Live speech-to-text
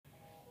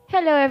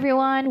Hello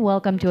everyone!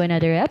 Welcome to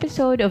another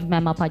episode of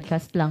Mama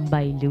Podcast Lang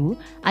by Lou.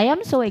 I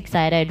am so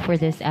excited for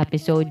this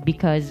episode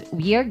because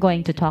we are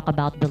going to talk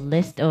about the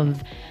list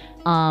of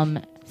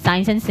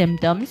signs and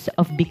symptoms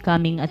of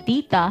becoming a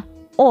tita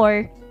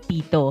or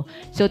tito.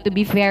 So to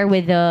be fair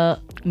with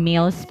the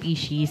male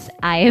species,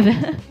 I've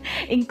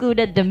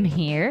included them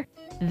here.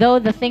 Though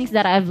the things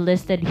that I've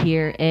listed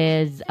here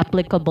is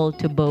applicable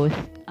to both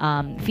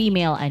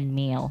female and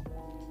male.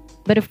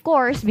 But of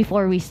course,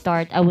 before we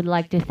start, I would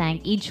like to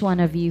thank each one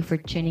of you for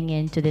tuning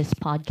in to this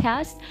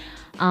podcast.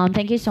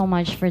 Thank you so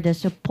much for the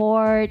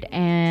support,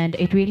 and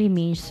it really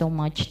means so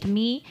much to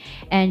me.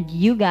 And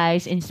you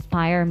guys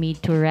inspire me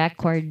to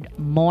record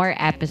more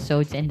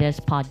episodes in this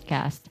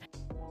podcast.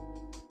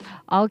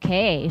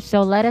 Okay,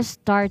 so let us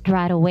start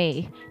right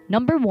away.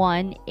 Number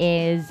one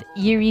is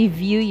you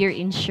review your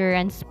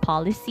insurance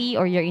policy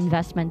or your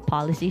investment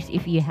policies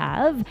if you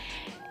have,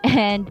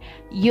 and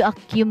you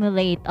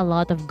accumulate a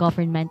lot of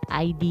government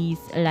IDs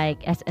like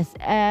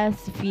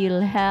SSS,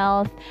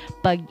 PhilHealth,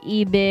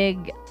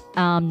 Pag-ibig,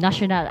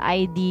 National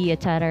ID,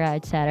 etc.,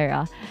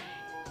 etc.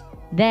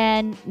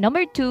 Then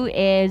number two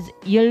is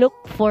you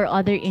look for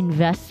other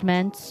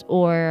investments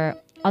or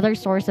other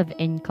source of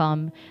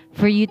income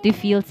for you to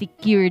feel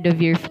secured of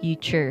your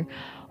future.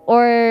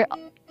 Or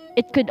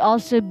it could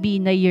also be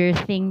na you're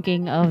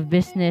thinking of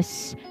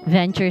business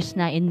ventures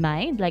na in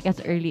mind, like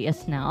as early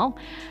as now.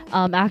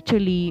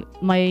 Actually,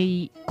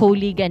 my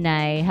colleague and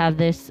I have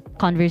this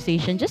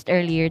conversation just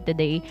earlier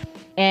today,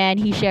 and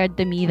he shared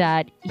to me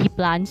that he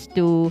plans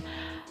to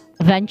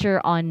venture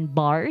on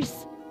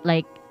bars,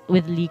 like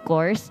with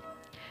liquors.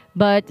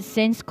 But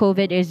since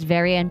COVID is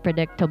very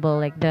unpredictable,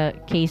 like the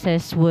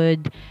cases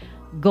would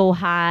go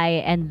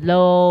high and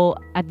low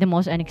at the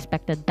most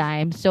unexpected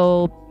time.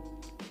 So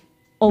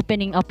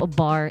opening up a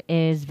bar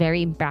is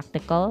very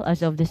impractical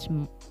as of this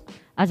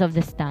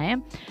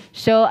time.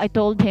 So I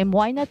told him,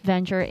 why not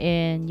venture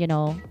in,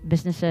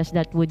 businesses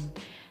that would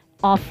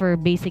offer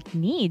basic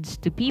needs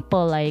to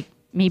people, like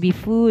maybe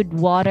food,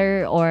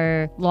 water,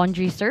 or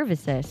laundry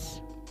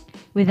services.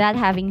 With that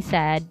having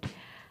said,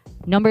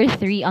 number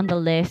three on the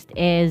list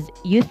is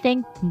you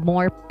think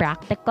more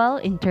practical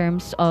in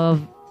terms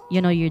of,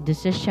 your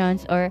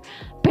decisions or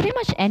pretty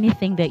much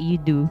anything that you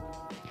do.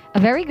 A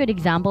very good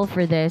example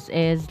for this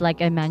is,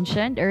 like I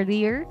mentioned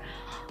earlier,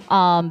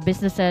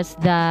 businesses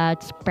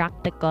that's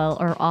practical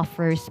or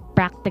offers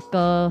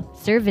practical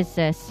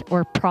services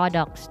or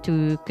products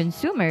to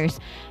consumers,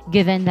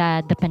 given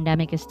that the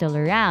pandemic is still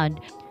around.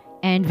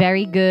 And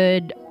very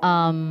good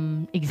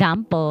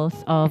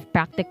examples of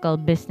practical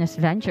business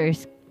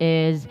ventures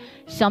is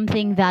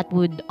something that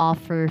would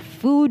offer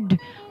food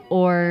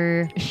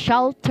or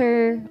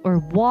shelter or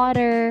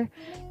water,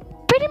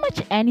 pretty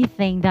much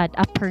anything that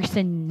a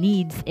person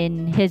needs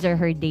in his or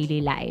her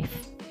daily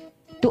life.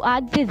 To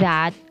add to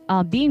that,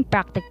 being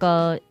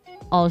practical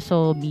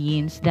also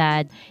means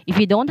that if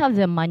you don't have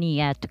the money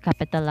yet to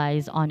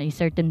capitalize on a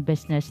certain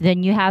business,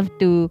 then you have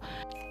to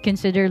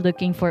consider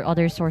looking for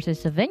other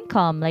sources of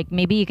income. Like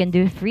maybe you can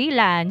do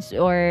freelance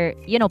or,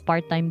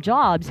 part-time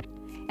jobs.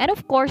 And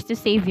of course, to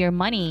save your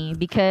money,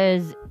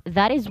 because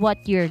that is what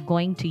you're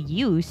going to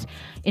use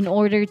in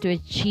order to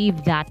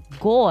achieve that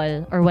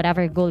goal or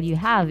whatever goal you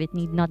have. It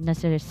need not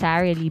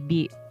necessarily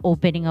be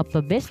opening up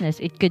a business.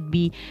 It could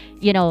be,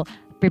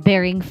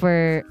 preparing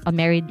for a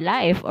married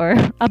life or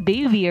a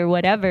baby or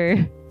whatever.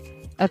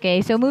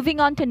 Okay, so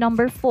moving on to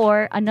number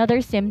four,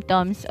 another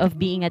symptoms of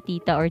being a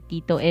tita or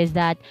tito is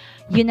that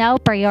you now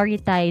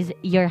prioritize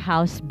your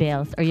house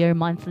bills or your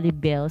monthly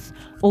bills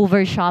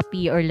over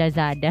Shopee or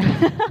Lazada.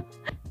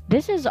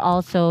 This is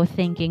also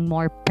thinking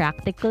more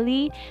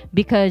practically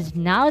because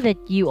now that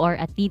you are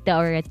a tita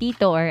or a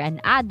tito or an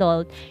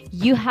adult,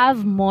 you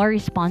have more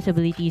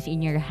responsibilities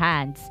in your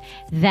hands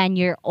than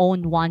your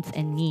own wants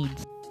and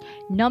needs.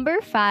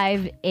 Number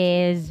five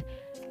is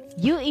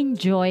you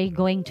enjoy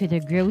going to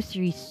the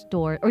grocery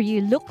store or you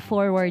look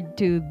forward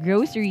to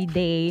grocery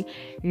day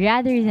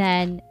rather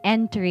than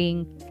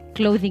entering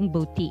clothing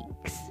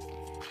boutiques.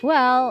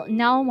 Well,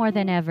 now more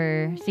than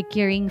ever,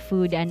 securing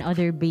food and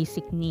other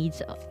basic needs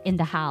in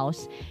the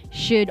house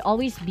should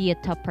always be a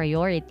top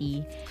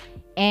priority.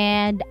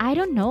 And I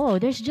don't know,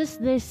 there's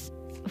just this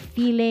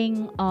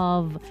feeling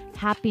of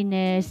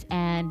happiness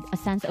and a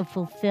sense of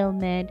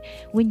fulfillment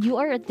when you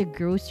are at the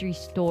grocery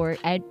store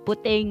and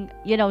putting,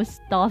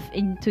 stuff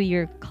into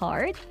your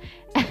cart.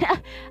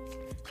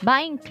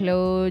 Buying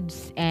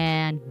clothes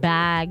and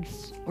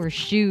bags or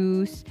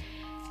shoes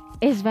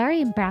is very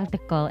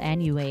impractical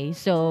anyway.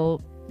 So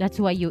that's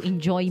why you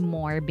enjoy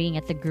more being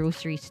at the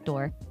grocery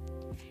store.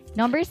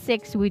 Number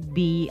six would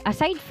be,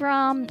 aside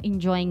from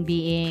enjoying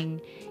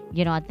being,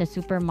 at the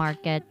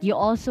supermarket, you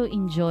also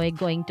enjoy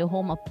going to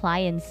home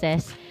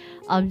appliances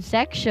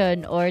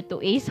section or to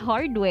Ace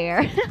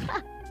Hardware.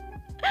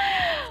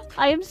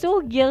 I am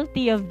so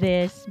guilty of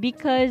this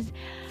because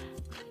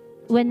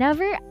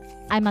whenever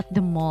I'm at the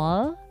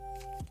mall,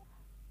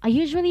 I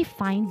usually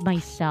find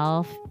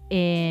myself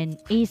in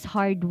Ace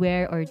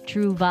Hardware or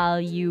True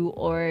Value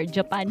or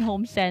Japan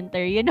Home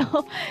Center,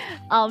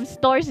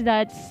 stores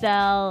that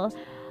sell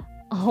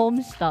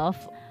home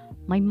stuff,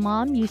 my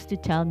mom used to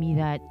tell me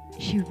that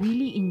she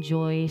really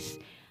enjoys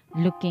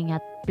looking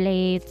at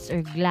plates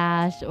or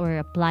glass or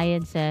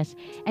appliances.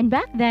 And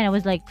back then I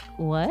was like,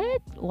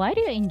 what? Why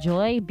do you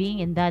enjoy being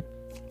in that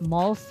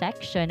mall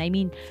section? I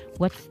mean,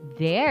 what's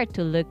there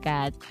to look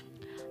at?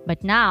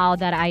 But now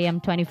that I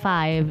am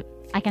 25,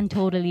 I can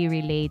totally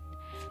relate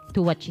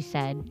to what she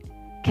said.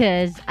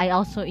 Because I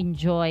also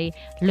enjoy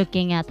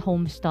looking at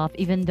home stuff,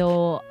 even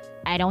though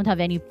I don't have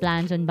any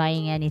plans on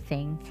buying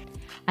anything.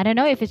 I don't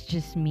know if it's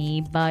just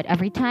me, but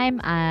every time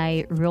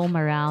I roam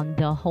around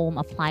the home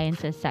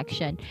appliances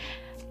section,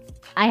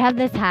 I have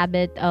this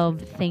habit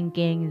of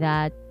thinking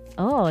that,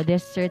 oh,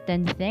 this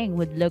certain thing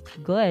would look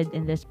good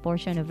in this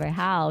portion of our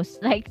house.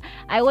 Like,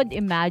 I would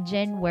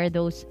imagine where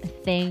those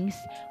things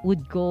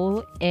would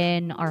go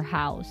in our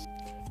house.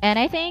 And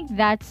I think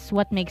that's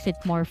what makes it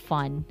more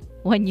fun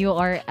when you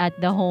are at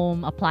the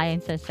home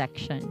appliances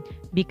section,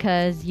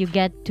 because you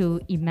get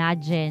to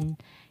imagine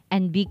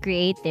and be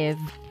creative.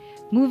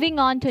 Moving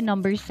on to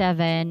number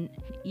 7,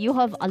 you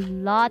have a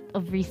lot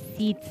of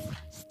receipts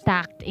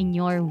stacked in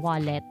your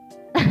wallet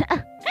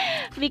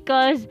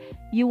because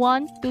you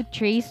want to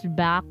trace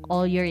back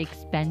all your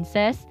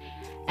expenses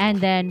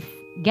and then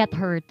get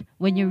hurt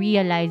when you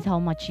realize how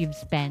much you've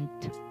spent.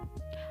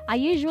 I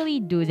usually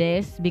do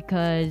this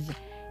because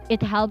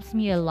it helps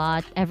me a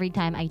lot every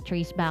time I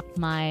trace back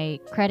my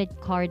credit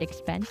card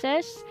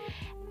expenses.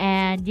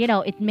 And,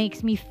 it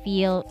makes me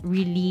feel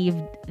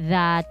relieved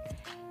that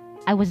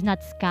I was not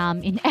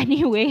scammed in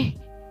any way.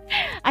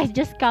 I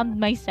just scammed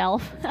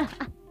myself.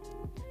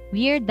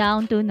 We're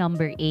down to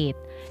number 8.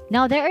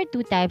 Now, there are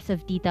two types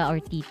of tita or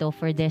tito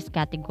for this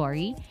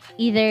category.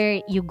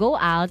 Either you go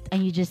out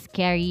and you just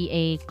carry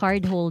a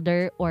card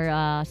holder or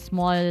a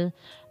small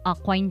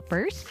coin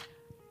purse.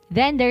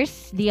 Then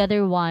there's the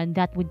other one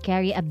that would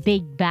carry a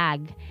big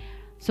bag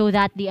so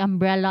that the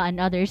umbrella and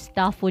other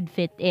stuff would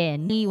fit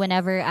in.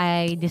 Whenever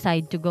I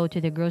decide to go to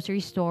the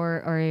grocery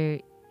store or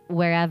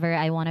wherever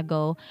I want to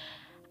go,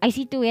 I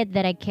see to it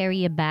that I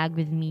carry a bag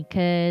with me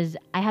because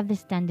I have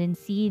this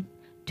tendency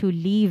to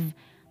leave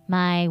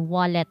my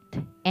wallet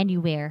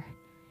anywhere.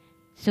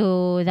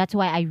 So that's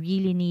why I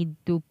really need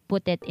to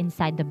put it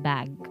inside the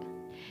bag.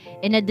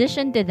 In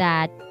addition to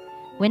that,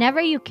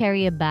 whenever you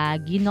carry a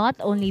bag, you not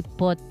only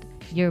put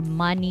your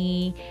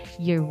money,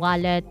 your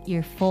wallet,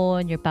 your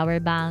phone, your power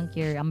bank,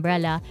 your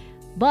umbrella,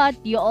 but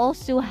you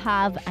also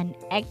have an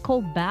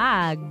eco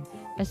bag,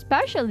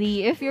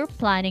 especially if you're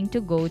planning to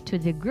go to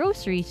the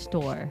grocery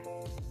store.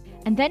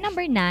 And then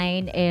number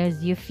 9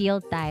 is you feel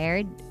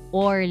tired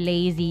or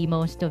lazy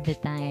most of the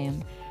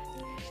time.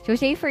 So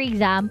say for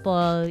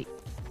example,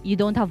 you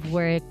don't have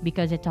work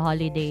because it's a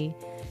holiday.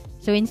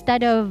 So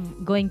instead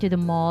of going to the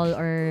mall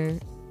or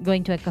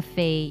going to a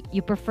cafe,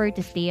 you prefer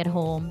to stay at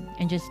home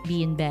and just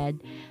be in bed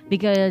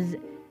because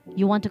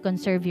you want to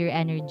conserve your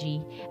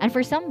energy. And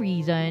for some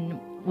reason,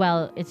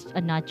 well, it's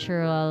a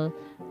natural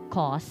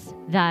cause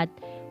that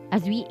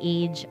as we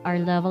age, our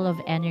level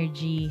of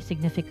energy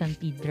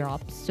significantly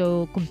drops.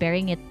 So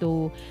comparing it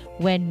to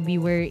when we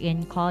were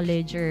in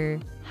college or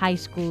high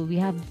school, we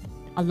have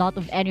a lot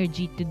of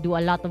energy to do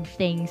a lot of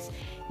things,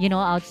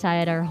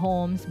 outside our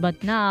homes.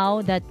 But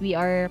now that we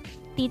are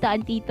tita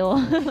and tito,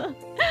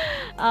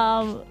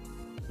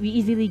 we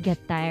easily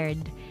get tired.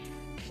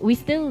 We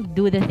still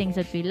do the things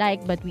that we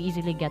like, but we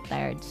easily get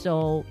tired.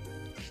 So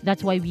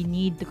that's why we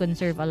need to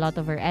conserve a lot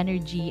of our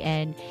energy.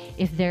 And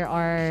if there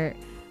are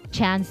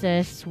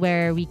chances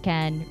where we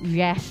can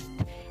rest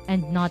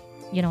and not,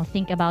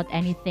 think about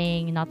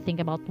anything, not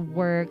think about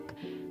work,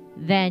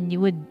 then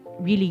you would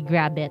really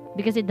grab it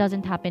because it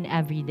doesn't happen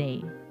every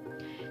day.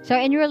 So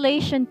in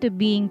relation to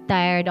being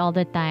tired all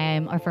the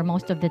time or for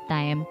most of the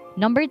time,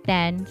 number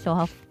 10,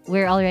 so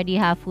we're already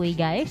halfway,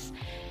 guys.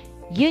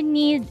 You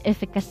need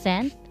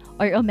efficacent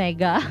or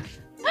omega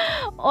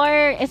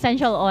or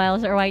essential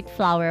oils or white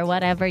flour,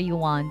 whatever you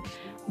want,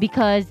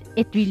 because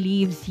it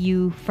relieves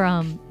you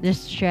from the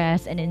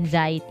stress and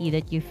anxiety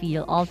that you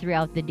feel all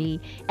throughout the day.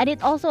 And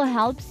it also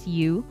helps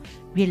you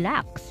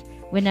relax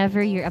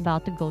whenever you're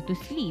about to go to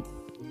sleep.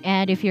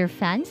 And if you're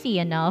fancy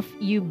enough,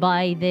 you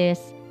buy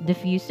this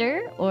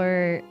diffuser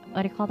or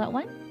what do you call that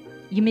one?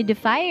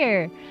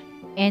 Humidifier.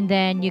 And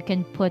then you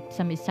can put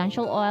some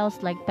essential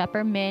oils like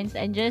peppermints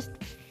and just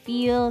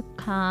feel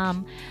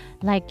calm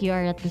like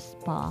you're at the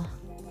spa.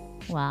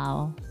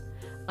 Wow.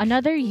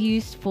 Another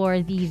use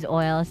for these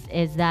oils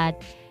is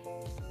that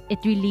it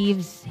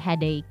relieves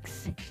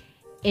headaches.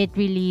 It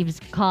relieves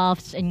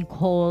coughs and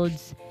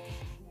colds.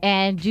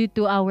 And due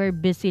to our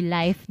busy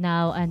life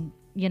now and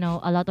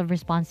a lot of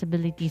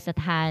responsibilities at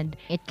hand,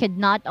 it could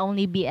not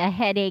only be a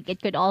headache,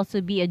 it could also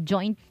be a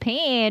joint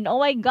pain. Oh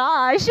my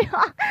gosh,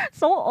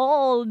 so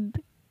old.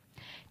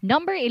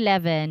 Number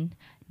 11,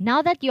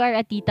 now that you are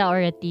a tita or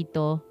a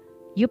tito,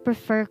 you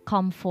prefer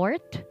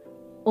comfort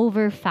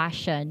over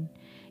fashion.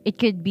 It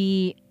could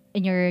be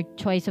in your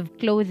choice of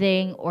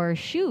clothing or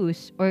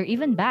shoes or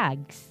even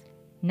bags.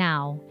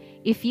 Now,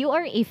 if you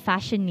are a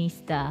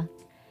fashionista,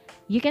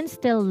 you can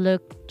still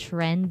look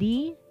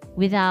trendy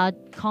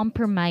without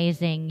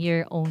compromising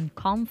your own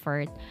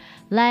comfort.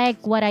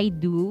 Like what I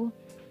do,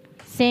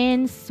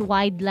 since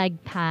wide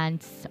leg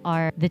pants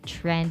are the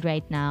trend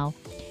right now,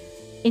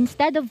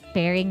 instead of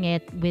pairing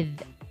it with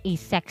a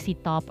sexy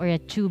top or a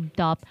tube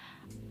top,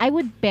 I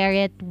would pair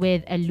it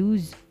with a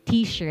loose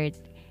t shirt.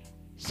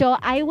 So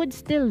I would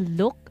still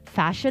look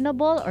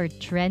fashionable or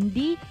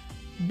trendy,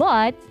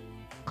 but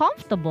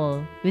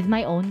comfortable with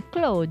my own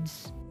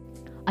clothes.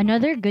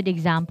 Another good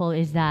example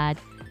is that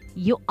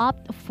you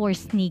opt for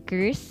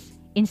sneakers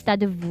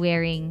instead of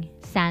wearing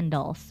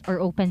sandals or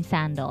open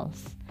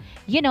sandals.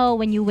 You know,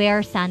 when you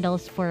wear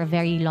sandals for a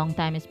very long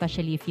time,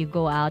 especially if you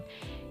go out,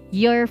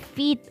 your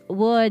feet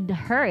would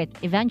hurt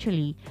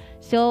eventually.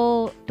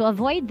 So, to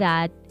avoid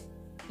that,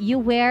 you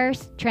wear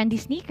trendy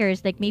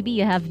sneakers, like maybe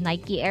you have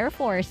Nike Air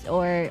Force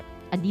or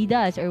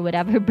Adidas or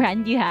whatever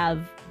brand you have.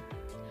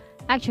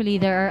 Actually,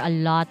 there are a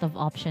lot of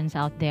options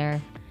out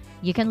there.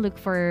 You can look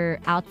for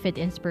outfit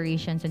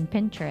inspirations in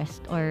Pinterest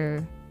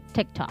or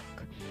TikTok.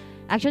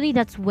 Actually,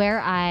 that's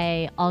where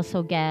I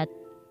also get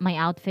my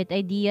outfit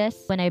ideas.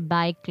 When I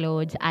buy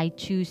clothes, I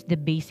choose the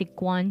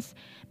basic ones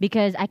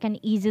because I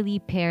can easily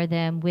pair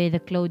them with the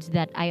clothes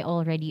that I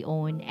already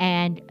own.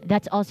 And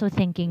that's also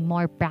thinking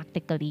more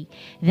practically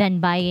than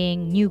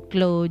buying new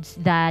clothes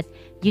that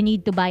you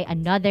need to buy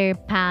another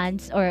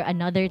pants or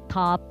another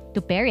top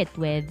to pair it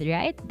with,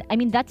 right? I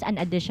mean, that's an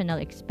additional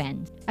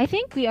expense. I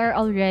think we are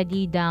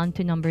already down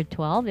to number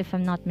 12, if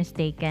I'm not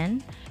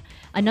mistaken.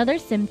 Another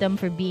symptom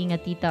for being a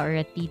tita or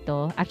a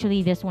tito,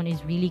 actually, this one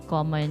is really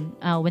common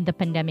when the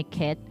pandemic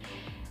hit.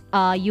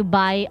 You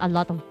buy a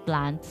lot of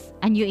plants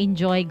and you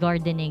enjoy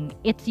gardening.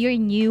 It's your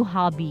new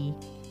hobby.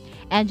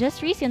 And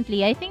just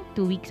recently, I think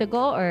 2 weeks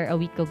ago or a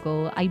week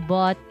ago, I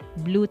bought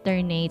blue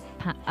ternate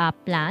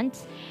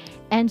plants.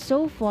 And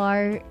so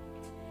far,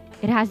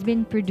 it has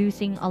been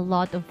producing a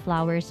lot of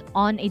flowers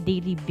on a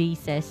daily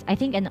basis. I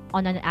think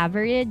on an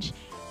average,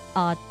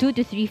 2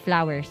 to 3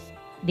 flowers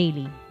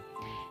daily.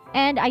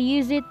 And I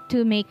use it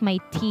to make my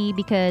tea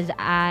because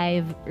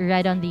I've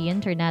read on the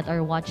internet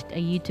or watched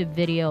a YouTube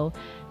video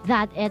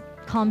that it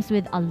comes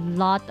with a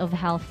lot of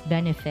health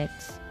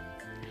benefits.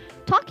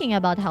 Talking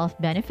about health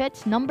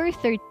benefits, number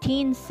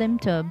 13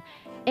 symptom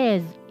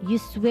is you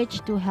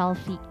switch to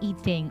healthy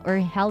eating or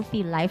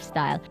healthy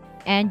lifestyle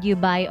and you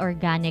buy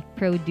organic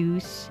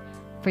produce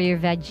for your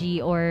veggie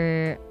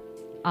or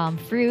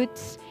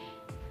fruits.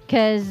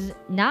 Because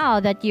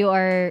now that you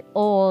are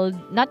old,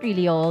 not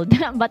really old,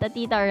 but a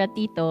tita or a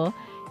tito,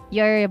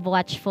 you're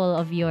watchful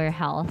of your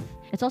health.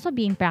 It's also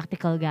being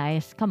practical,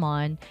 guys. Come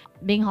on.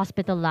 Being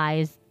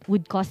hospitalized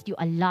would cost you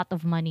a lot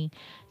of money.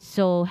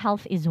 So,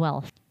 health is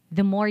wealth.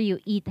 The more you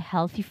eat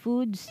healthy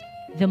foods,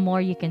 the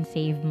more you can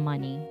save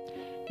money.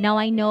 Now,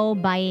 I know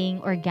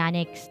buying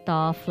organic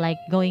stuff, like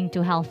going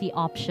to healthy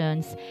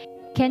options,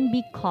 can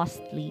be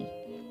costly.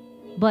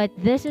 But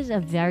this is a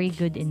very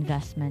good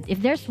investment.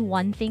 If there's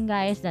one thing,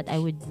 guys, that I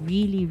would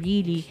really,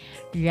 really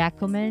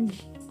recommend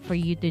for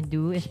you to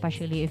do,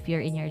 especially if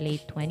you're in your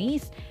late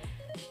 20s,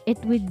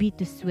 it would be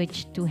to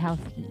switch to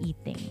healthy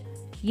eating.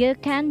 You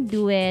can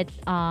do it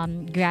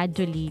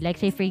gradually. Like,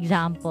 say, for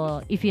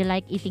example, if you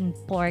like eating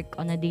pork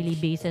on a daily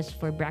basis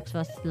for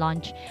breakfast,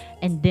 lunch,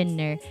 and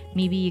dinner,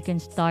 maybe you can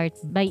start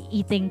by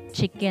eating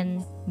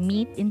chicken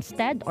meat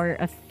instead, or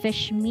a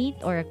fish meat,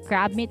 or a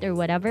crab meat, or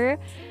whatever.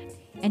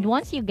 And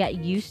once you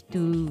get used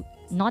to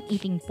not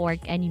eating pork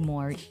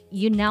anymore,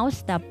 you now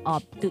step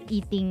up to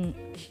eating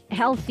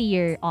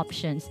healthier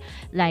options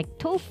like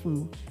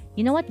tofu.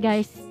 You know what,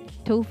 guys?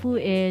 Tofu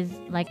is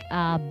like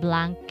a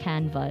blank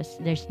canvas.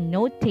 There's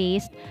no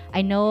taste.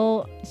 I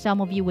know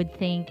some of you would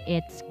think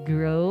it's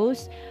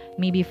gross,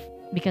 maybe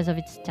because of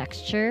its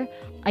texture.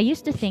 I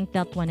used to think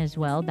that one as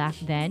well back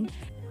then,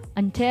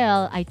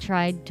 until I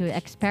tried to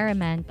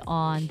experiment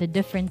on the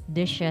different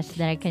dishes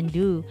that I can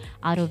do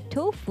out of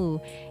tofu.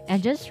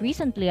 And just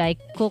recently, I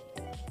cooked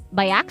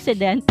by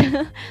accident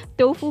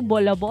tofu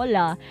bola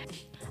bola.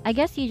 I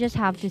guess you just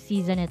have to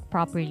season it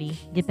properly,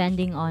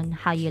 depending on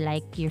how you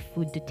like your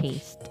food to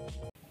taste.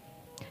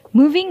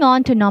 Moving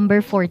on to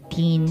number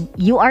 14,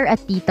 you are a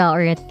tita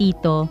or a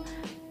tito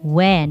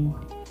when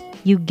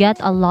you get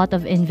a lot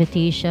of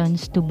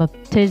invitations to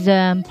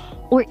baptism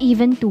or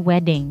even to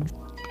weddings.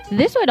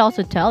 This would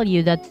also tell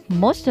you that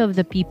most of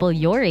the people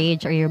your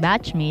age or your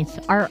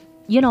batchmates are,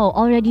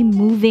 already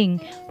moving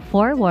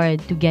forward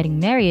to getting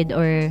married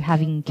or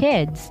having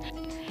kids.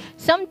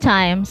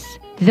 Sometimes,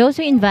 those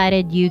who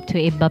invited you to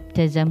a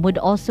baptism would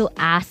also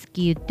ask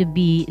you to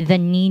be the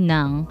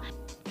ninang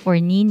or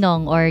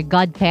ninong or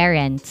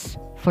godparents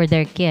for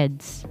their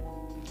kids.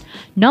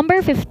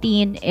 Number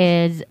 15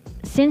 is,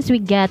 since we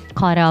get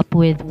caught up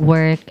with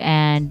work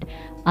and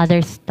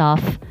other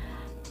stuff,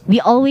 we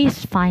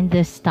always find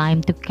this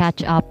time to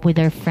catch up with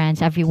our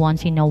friends every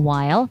once in a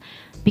while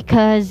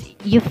because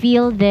you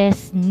feel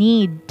this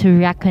need to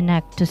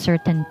reconnect to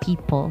certain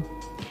people.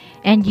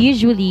 And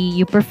usually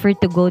you prefer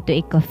to go to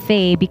a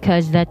cafe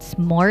because that's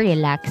more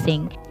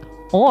relaxing,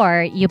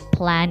 or you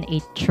plan a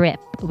trip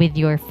with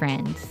your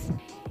friends.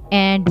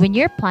 And when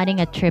you're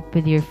planning a trip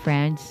with your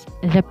friends,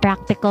 the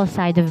practical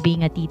side of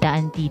being a tita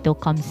and tito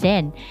comes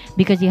in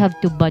because you have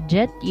to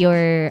budget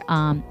your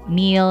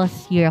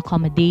meals, your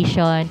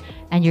accommodation,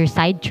 and your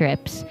side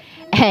trips.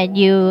 And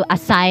you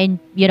assign,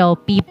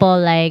 people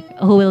like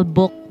who will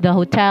book the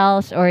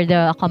hotels or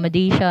the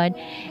accommodation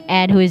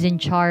and who is in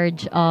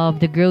charge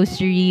of the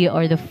grocery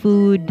or the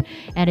food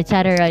and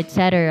etc.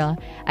 etc.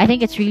 I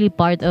think it's really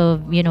part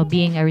of,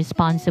 being a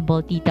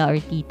responsible tita or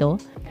tito.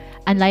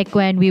 Unlike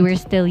when we were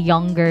still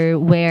younger,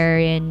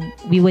 wherein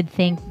we would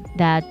think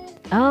that,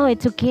 oh,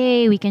 it's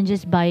okay, we can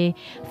just buy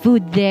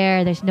food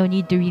there, there's no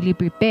need to really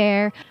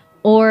prepare.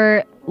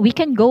 Or we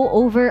can go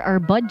over our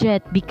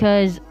budget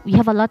because we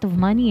have a lot of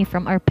money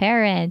from our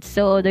parents,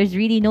 so there's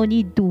really no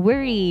need to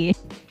worry.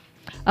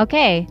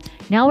 Okay,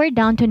 now we're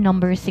down to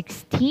number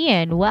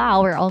 16.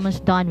 Wow, we're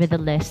almost done with the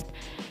list.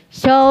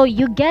 So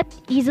you get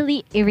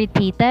easily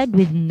irritated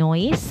with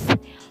noise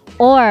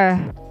or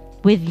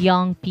with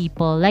young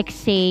people. Like,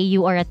 say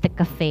you are at the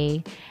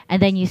cafe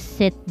and then you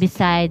sit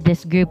beside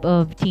this group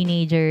of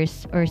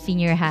teenagers or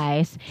senior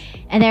highs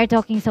and they're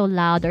talking so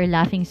loud or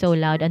laughing so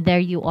loud, and there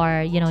you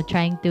are,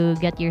 trying to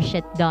get your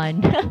shit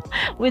done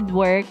with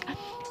work.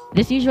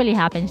 This usually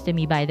happens to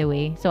me, by the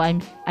way. So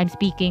I'm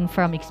speaking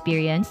from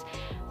experience.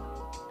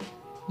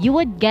 You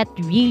would get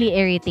really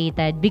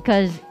irritated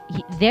because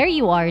there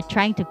you are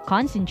trying to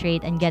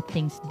concentrate and get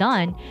things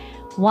done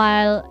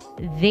while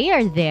they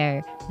are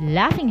there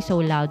laughing so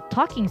loud,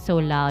 talking so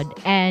loud,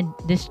 and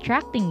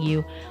distracting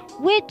you,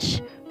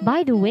 which,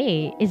 by the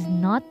way, is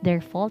not their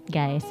fault,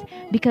 guys,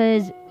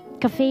 because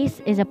cafes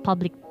are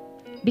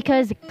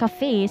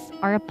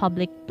a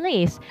public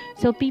place,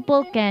 so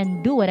people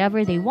can do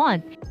whatever they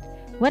want.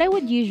 What I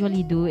would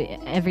usually do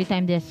every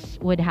time this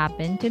would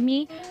happen to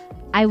me,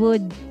 I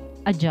would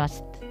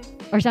adjust,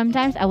 or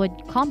sometimes I would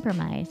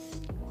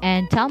compromise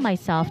and tell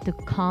myself to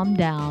calm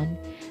down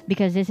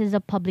because this is a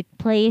public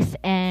place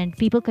and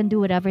people can do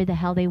whatever the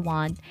hell they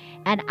want.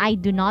 And I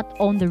do not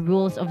own the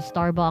rules of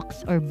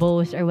Starbucks or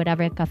Bose or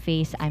whatever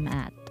cafes I'm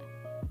at.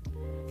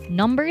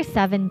 Number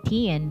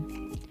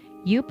 17.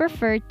 You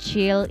prefer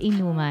chill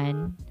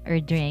inuman or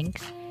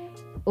drinks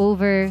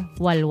over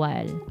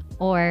walwal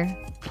or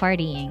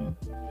partying.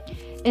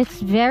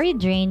 It's very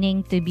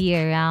draining to be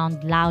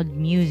around loud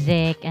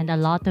music and a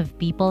lot of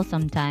people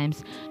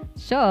sometimes.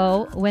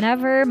 So,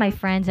 whenever my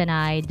friends and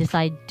I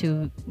decide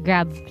to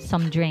grab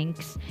some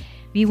drinks,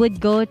 we would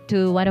go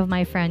to one of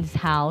my friends'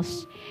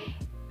 house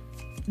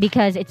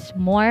because it's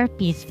more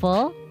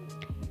peaceful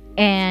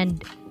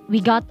and we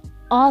got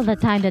all the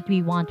time that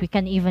we want. We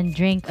can even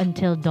drink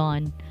until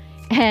dawn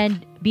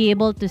and be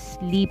able to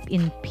sleep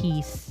in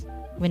peace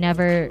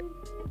whenever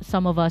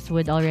some of us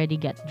would already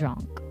get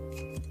drunk.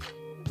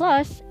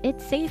 Plus,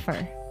 it's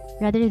safer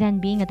rather than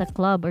being at a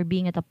club or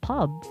being at a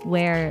pub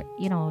where,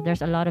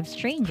 there's a lot of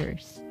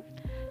strangers.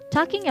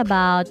 Talking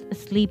about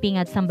sleeping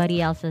at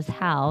somebody else's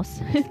house,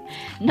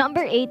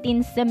 number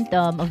 18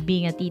 symptom of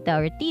being a tita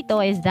or tito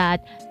is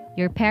that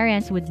your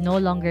parents would no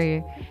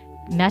longer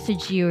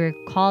message you or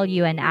call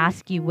you and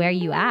ask you where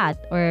you at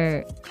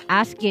or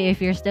ask you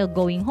if you're still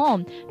going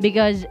home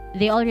because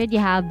they already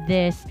have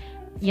this,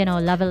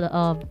 level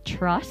of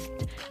trust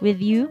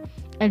with you.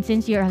 And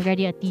since you're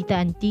already a tita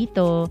and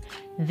tito,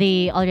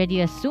 they already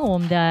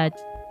assume that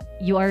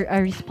you are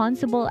a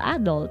responsible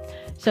adult.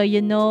 So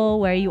you know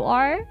where you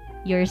are,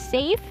 you're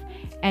safe,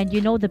 and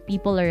you know the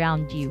people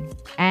around you.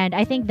 And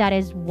I think that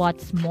is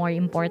what's more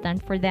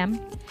important for them.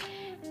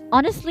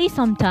 Honestly,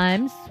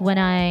 sometimes when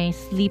I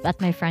sleep at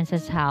my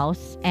friend's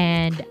house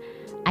and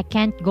I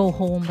can't go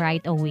home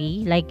right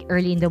away, like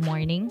early in the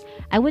morning,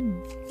 I would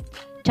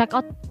check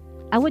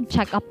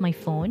up my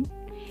phone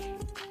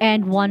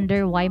and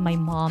wonder why my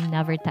mom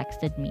never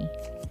texted me.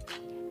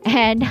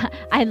 And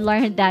I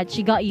learned that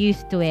she got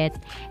used to it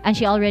and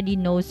she already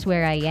knows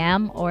where I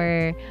am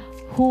or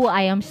who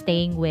I am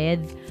staying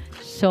with.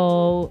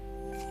 So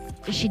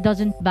she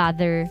doesn't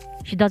bother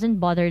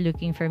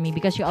looking for me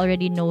because she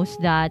already knows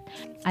that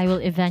I will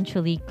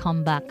eventually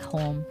come back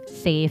home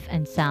safe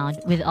and sound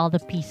with all the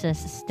pieces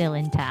still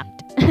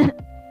intact.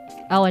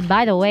 Oh, and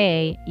by the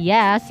way,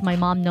 yes, my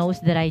mom knows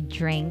that I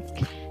drink.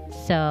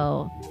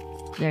 So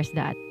there's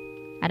that.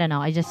 I don't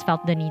know. I just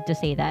felt the need to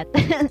say that.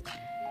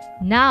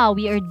 Now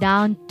we are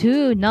down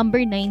to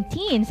number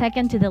 19,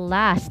 second to the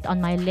last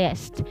on my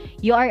list.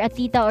 You are a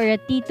tita or a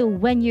tito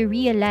when you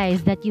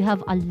realize that you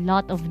have a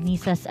lot of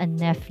nieces and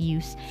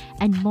nephews,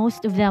 and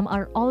most of them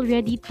are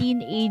already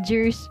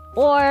teenagers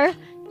or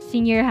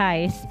senior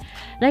highs.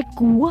 Like,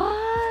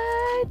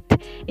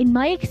 what? In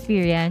my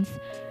experience,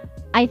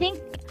 I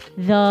think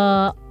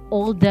the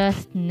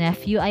oldest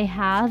nephew I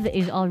have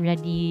is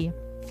already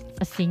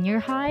a senior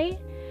high.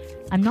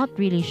 I'm not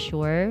really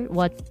sure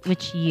what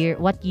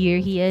year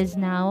he is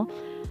now.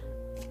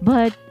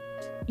 But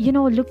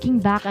looking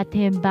back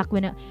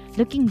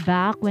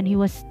when he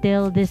was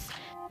still this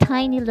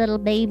tiny little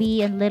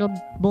baby and little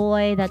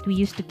boy that we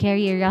used to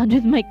carry around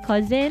with my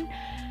cousin,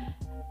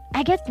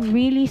 I get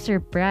really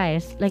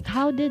surprised. Like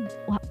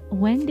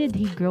when did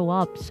he grow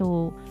up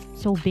so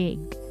big?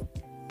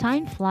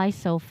 time flies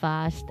so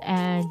fast,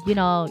 and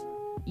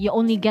you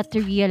only get to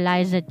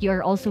realize that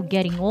you're also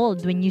getting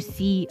old when you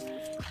see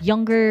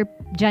younger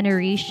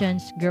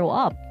generations grow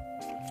up.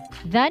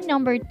 Then,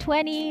 number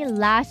 20,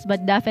 last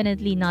but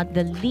definitely not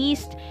the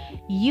least,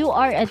 you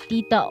are a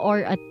tita or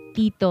a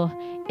tito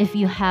if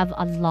you have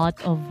a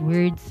lot of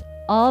words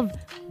of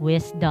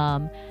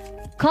wisdom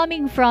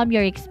coming from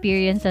your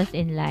experiences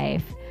in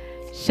life.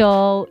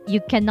 So, you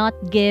cannot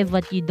give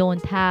what you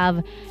don't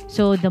have.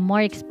 So, the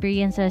more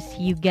experiences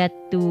you get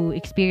to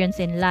experience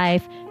in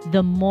life,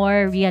 the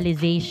more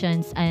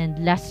realizations and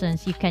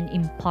lessons you can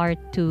impart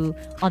to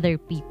other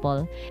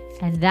people.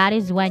 And that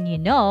is when you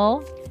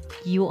know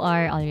you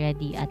are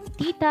already a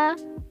tita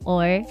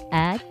or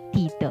a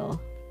tito.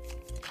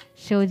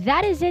 So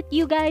that is it,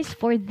 you guys,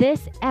 for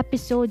this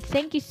episode.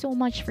 Thank you so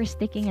much for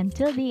sticking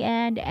until the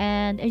end.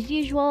 And as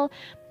usual,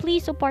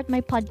 please support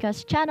my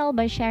podcast channel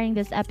by sharing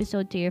this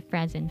episode to your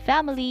friends and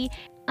family.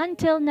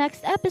 Until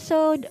next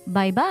episode,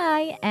 bye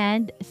bye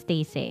and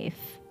stay safe.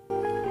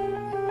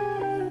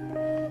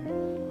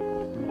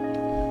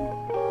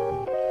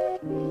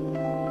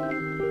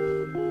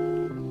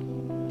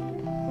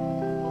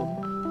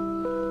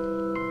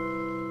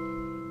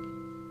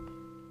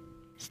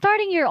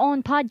 Starting your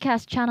own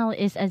podcast channel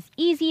is as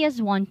easy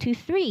as 1, 2,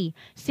 3.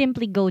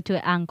 Simply go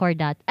to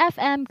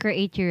anchor.fm,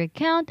 create your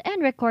account,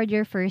 and record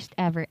your first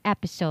ever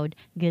episode.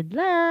 Good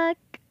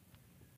luck!